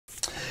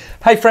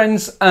Hey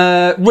friends,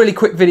 really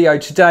quick video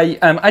today.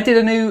 I did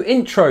a new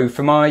intro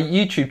for my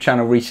YouTube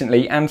channel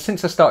recently, and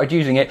since I started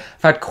using it,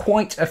 I've had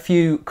quite a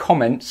few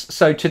comments.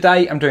 So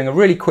today I'm doing a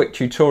really quick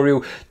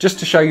tutorial just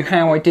to show you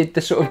how I did the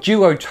sort of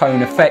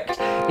duotone effect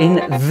in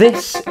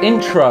this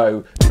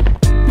intro.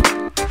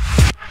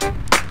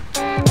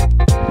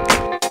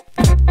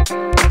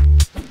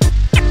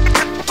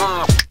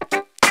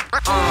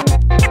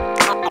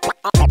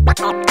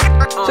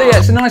 So yeah,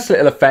 it's a nice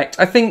little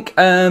effect. I think,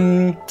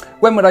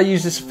 when would I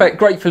use this effect?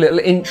 Great for little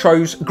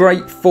intros,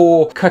 great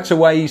for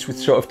cutaways with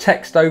sort of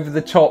text over the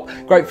top,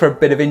 great for a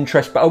bit of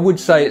interest, but I would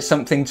say it's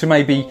something to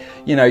maybe,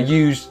 you know,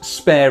 use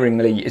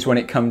sparingly is when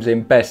it comes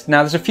in best.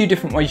 Now there's a few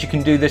different ways you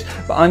can do this,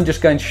 but I'm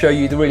just going to show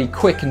you the really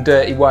quick and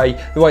dirty way,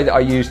 the way that I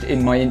used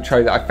in my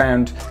intro that I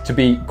found to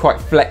be quite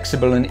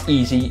flexible and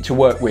easy to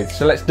work with.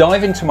 So let's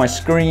dive into my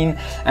screen,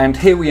 and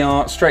here we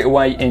are straight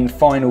away in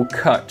Final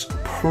Cut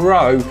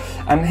Pro,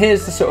 and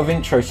here's the sort of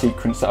intro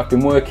sequence that I've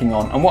been working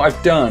on. And what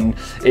I've done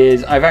is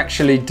I've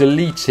actually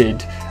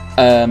deleted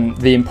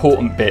the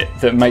important bit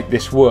that make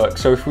this work.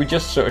 So if we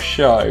just sort of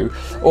show,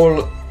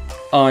 all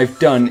I've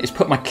done is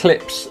put my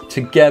clips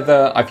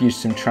together. I've used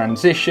some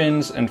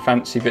transitions and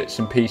fancy bits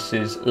and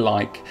pieces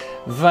like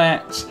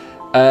that,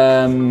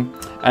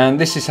 and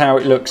this is how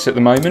it looks at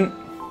the moment.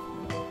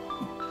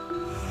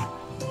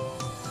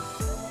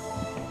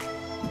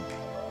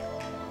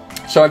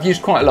 So I've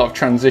used quite a lot of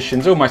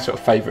transitions, all my sort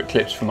of favourite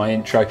clips for my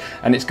intro,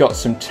 and it's got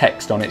some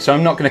text on it. So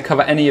I'm not going to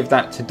cover any of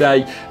that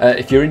today.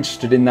 If you're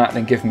interested in that,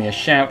 then give me a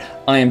shout.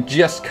 I am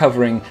just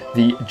covering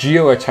the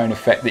duotone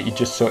effect that you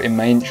just saw in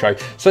my intro.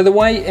 So the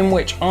way in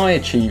which I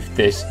achieved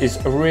this is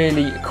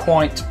really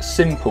quite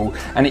simple,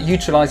 and it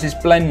utilises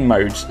blend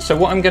modes. So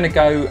what I'm going to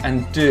go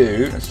and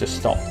do, let's just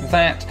stop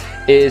that,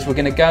 is we're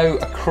going to go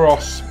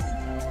across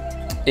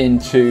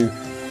into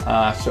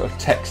sort of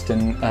text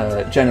and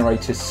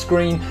generator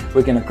screen.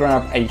 We're going to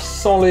grab a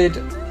solid,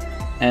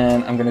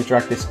 and I'm going to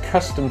drag this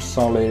custom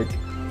solid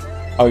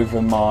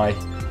over my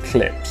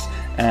clips,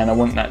 and I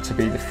want that to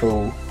be the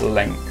full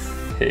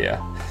length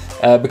here.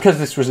 Because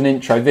this was an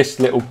intro, this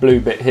little blue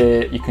bit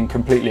here, you can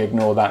completely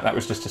ignore that. That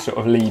was just a sort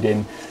of lead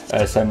in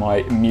so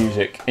my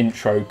music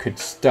intro could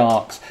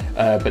start,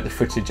 but the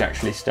footage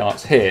actually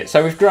starts here.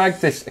 So we've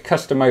dragged this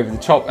custom over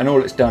the top, and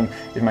all it's done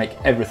is make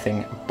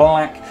everything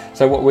black.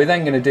 So what we're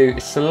then going to do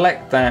is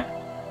select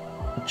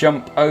that,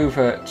 jump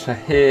over to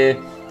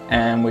here,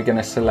 and we're going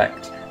to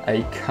select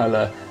a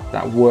colour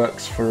that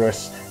works for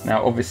us.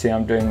 Now obviously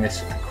I'm doing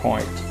this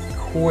quite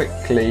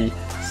quickly,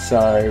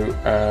 so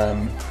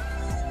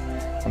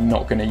I'm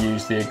not going to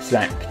use the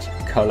exact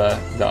colour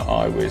that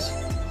I was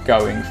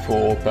going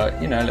for,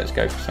 but you know, let's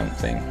go for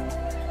something.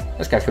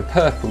 Let's go for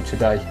purple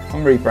today.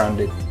 I'm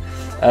rebranded.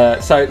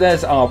 So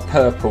there's our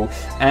purple,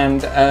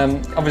 and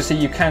obviously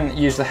you can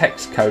use the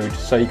hex code,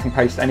 so you can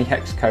paste any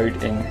hex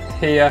code in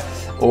here,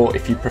 or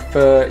if you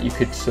prefer you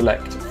could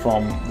select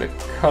from the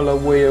colour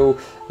wheel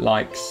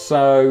like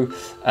so,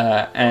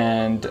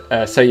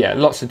 so yeah,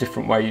 lots of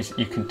different ways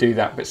you can do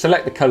that, but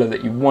select the colour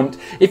that you want.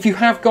 If you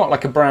have got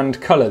like a brand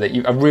colour,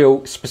 a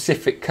real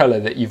specific colour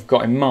that you've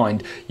got in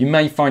mind, you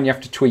may find you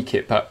have to tweak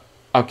it, but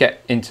I'll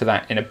get into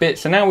that in a bit.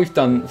 So now we've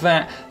done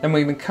that, then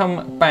we can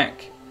come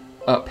back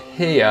up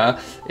here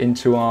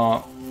into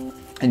our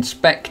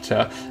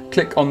inspector,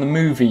 click on the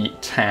movie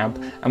tab,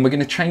 and we're going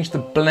to change the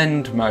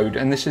blend mode,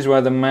 and this is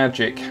where the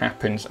magic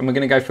happens, and we're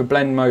going to go for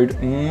blend mode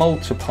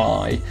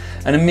multiply,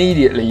 and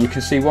immediately you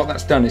can see what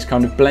that's done is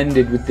kind of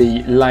blended with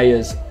the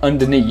layers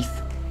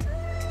underneath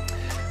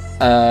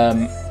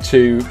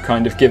to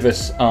kind of give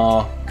us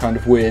our kind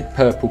of weird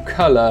purple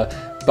colour.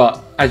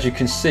 But as you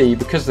can see,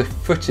 because the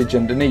footage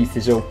underneath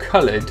is all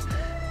coloured,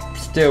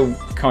 still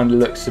kind of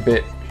looks a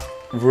bit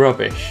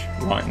rubbish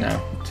right now,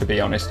 to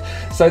be honest.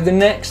 So the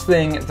next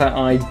thing that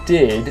I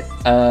did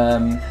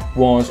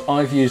was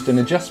I've used an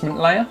adjustment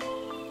layer,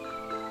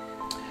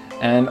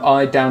 and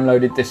I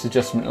downloaded this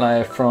adjustment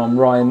layer from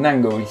Ryan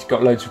Nangle. He's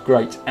got loads of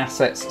great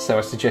assets, so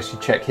I suggest you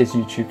check his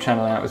YouTube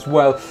channel out as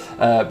well,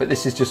 but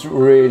this is just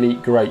really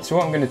great. So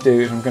what I'm going to do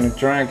is I'm going to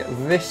drag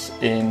this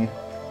in,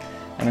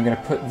 and I'm going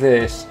to put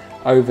this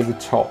over the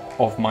top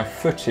of my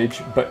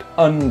footage but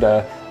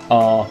under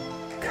our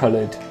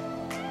coloured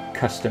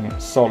custom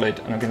solid,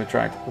 and I'm going to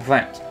drag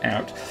that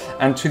out.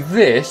 And to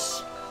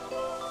this,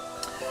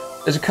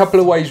 there's a couple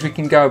of ways we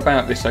can go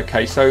about this.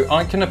 Okay, so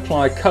I can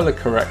apply colour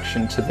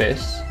correction to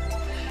this,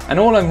 and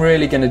all I'm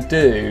really going to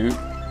do,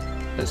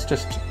 let's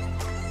just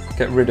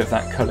get rid of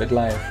that coloured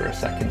layer for a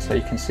second so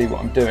you can see what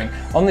I'm doing.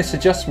 On this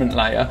adjustment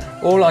layer,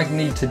 all I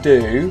need to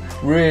do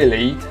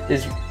really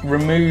is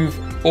remove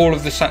all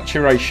of the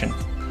saturation,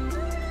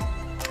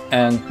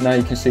 and now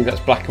you can see that's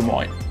black and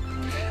white.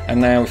 And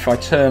now if I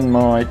turn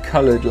my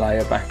coloured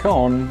layer back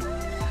on,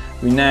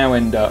 we now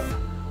end up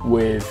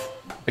with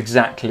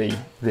exactly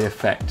the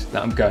effect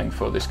that I'm going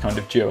for, this kind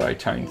of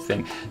duotone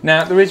thing.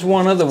 Now there is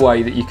one other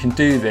way that you can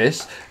do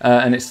this,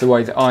 and it's the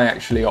way that I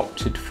actually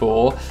opted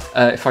for.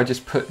 If I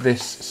just put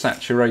this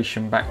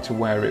saturation back to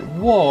where it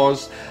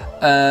was,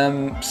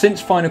 since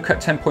Final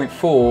Cut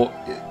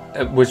 10.4,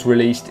 was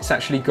released. It's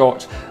actually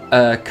got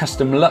a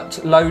custom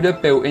LUT loader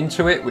built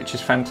into it, which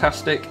is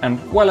fantastic and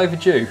well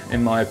overdue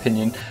in my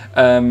opinion.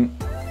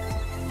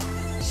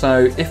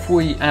 So if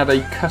we add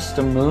a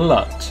custom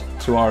LUT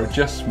to our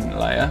adjustment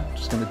layer, I'm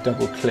just going to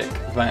double click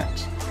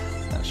that.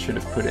 That should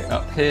have put it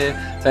up here.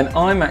 Then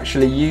I'm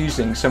actually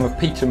using some of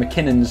Peter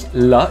McKinnon's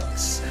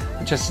LUTs,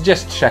 which I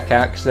suggest to check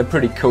out because they're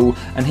pretty cool.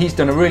 And he's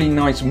done a really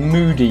nice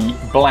moody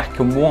black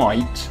and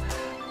white.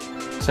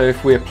 So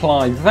if we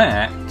apply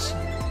that,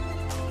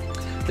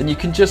 then you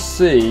can just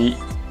see,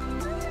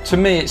 to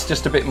me it's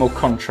just a bit more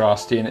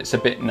contrasty and it's a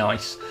bit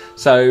nice.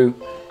 So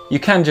you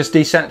can just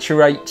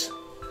desaturate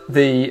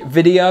the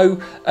video.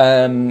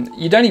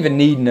 You don't even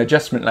need an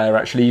adjustment layer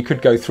actually. You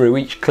could go through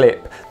each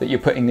clip that you're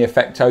putting the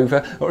effect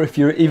over, or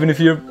even if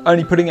you're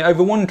only putting it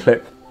over one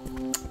clip,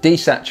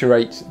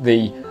 desaturate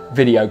the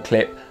video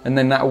clip and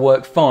then that'll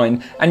work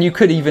fine. And you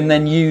could even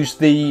then use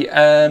the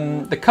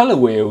color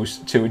wheels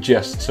to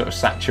adjust sort of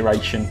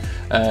saturation,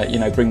 you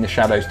know, bring the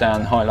shadows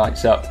down,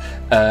 highlights up,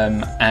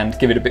 and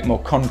give it a bit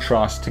more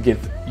contrast to give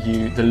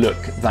you the look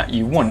that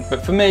you want.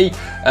 But for me,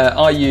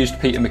 I used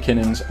Peter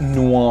McKinnon's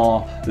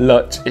Noir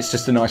LUT. It's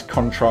just a nice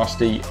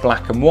contrasty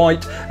black and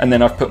white, and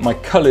then I've put my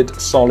colored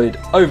solid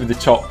over the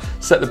top,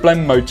 set the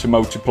blend mode to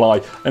multiply,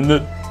 and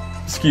the,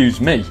 excuse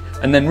me,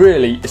 and then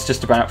really it's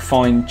just about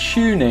fine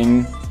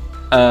tuning.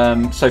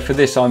 So for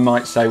this I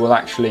might say, well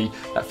actually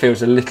that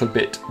feels a little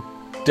bit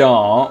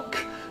dark,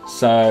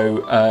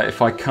 so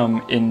if I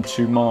come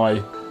into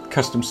my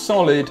custom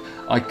solid,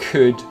 I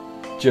could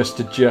just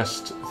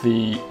adjust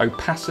the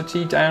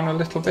opacity down a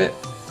little bit,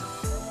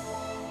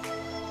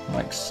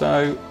 like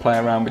so, play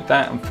around with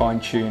that and fine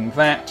tune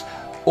that.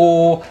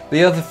 Or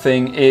the other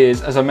thing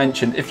is, as I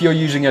mentioned, if you're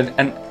using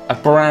a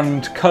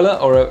brand colour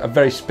or a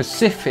very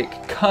specific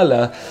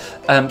colour,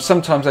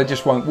 sometimes they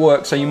just won't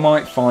work, so you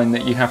might find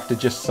that you have to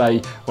just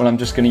say, well I'm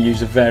just going to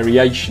use a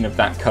variation of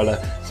that colour.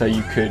 So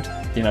you could,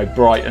 you know,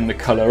 brighten the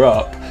colour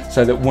up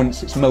so that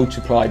once it's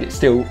multiplied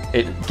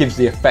it gives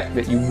the effect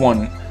that you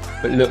want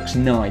but looks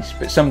nice.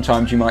 But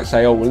sometimes you might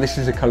say, oh well this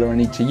is a colour I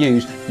need to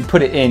use. You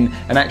put it in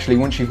and actually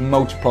once you've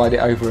multiplied it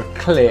over a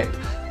clip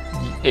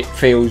it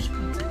feels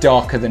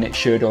darker than it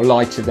should or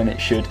lighter than it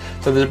should,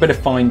 so there's a bit of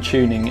fine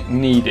tuning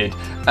needed.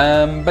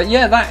 But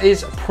yeah, that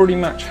is pretty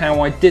much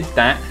how I did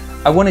that.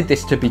 I wanted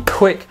this to be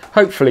quick.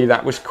 Hopefully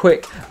that was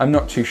quick. I'm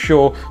not too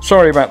sure.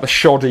 Sorry about the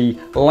shoddy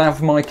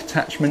lav mic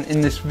attachment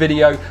in this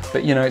video,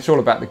 but you know, it's all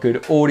about the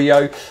good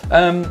audio.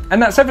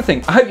 And that's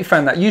everything. I hope you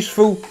found that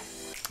useful.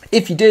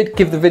 If you did,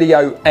 give the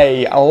video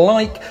a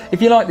like. If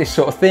you like this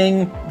sort of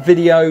thing,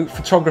 video,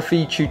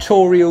 photography,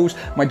 tutorials,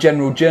 my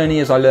general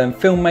journey as I learn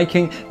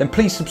filmmaking, then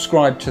please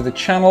subscribe to the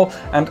channel.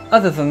 And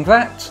other than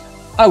that,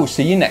 I will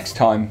see you next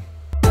time.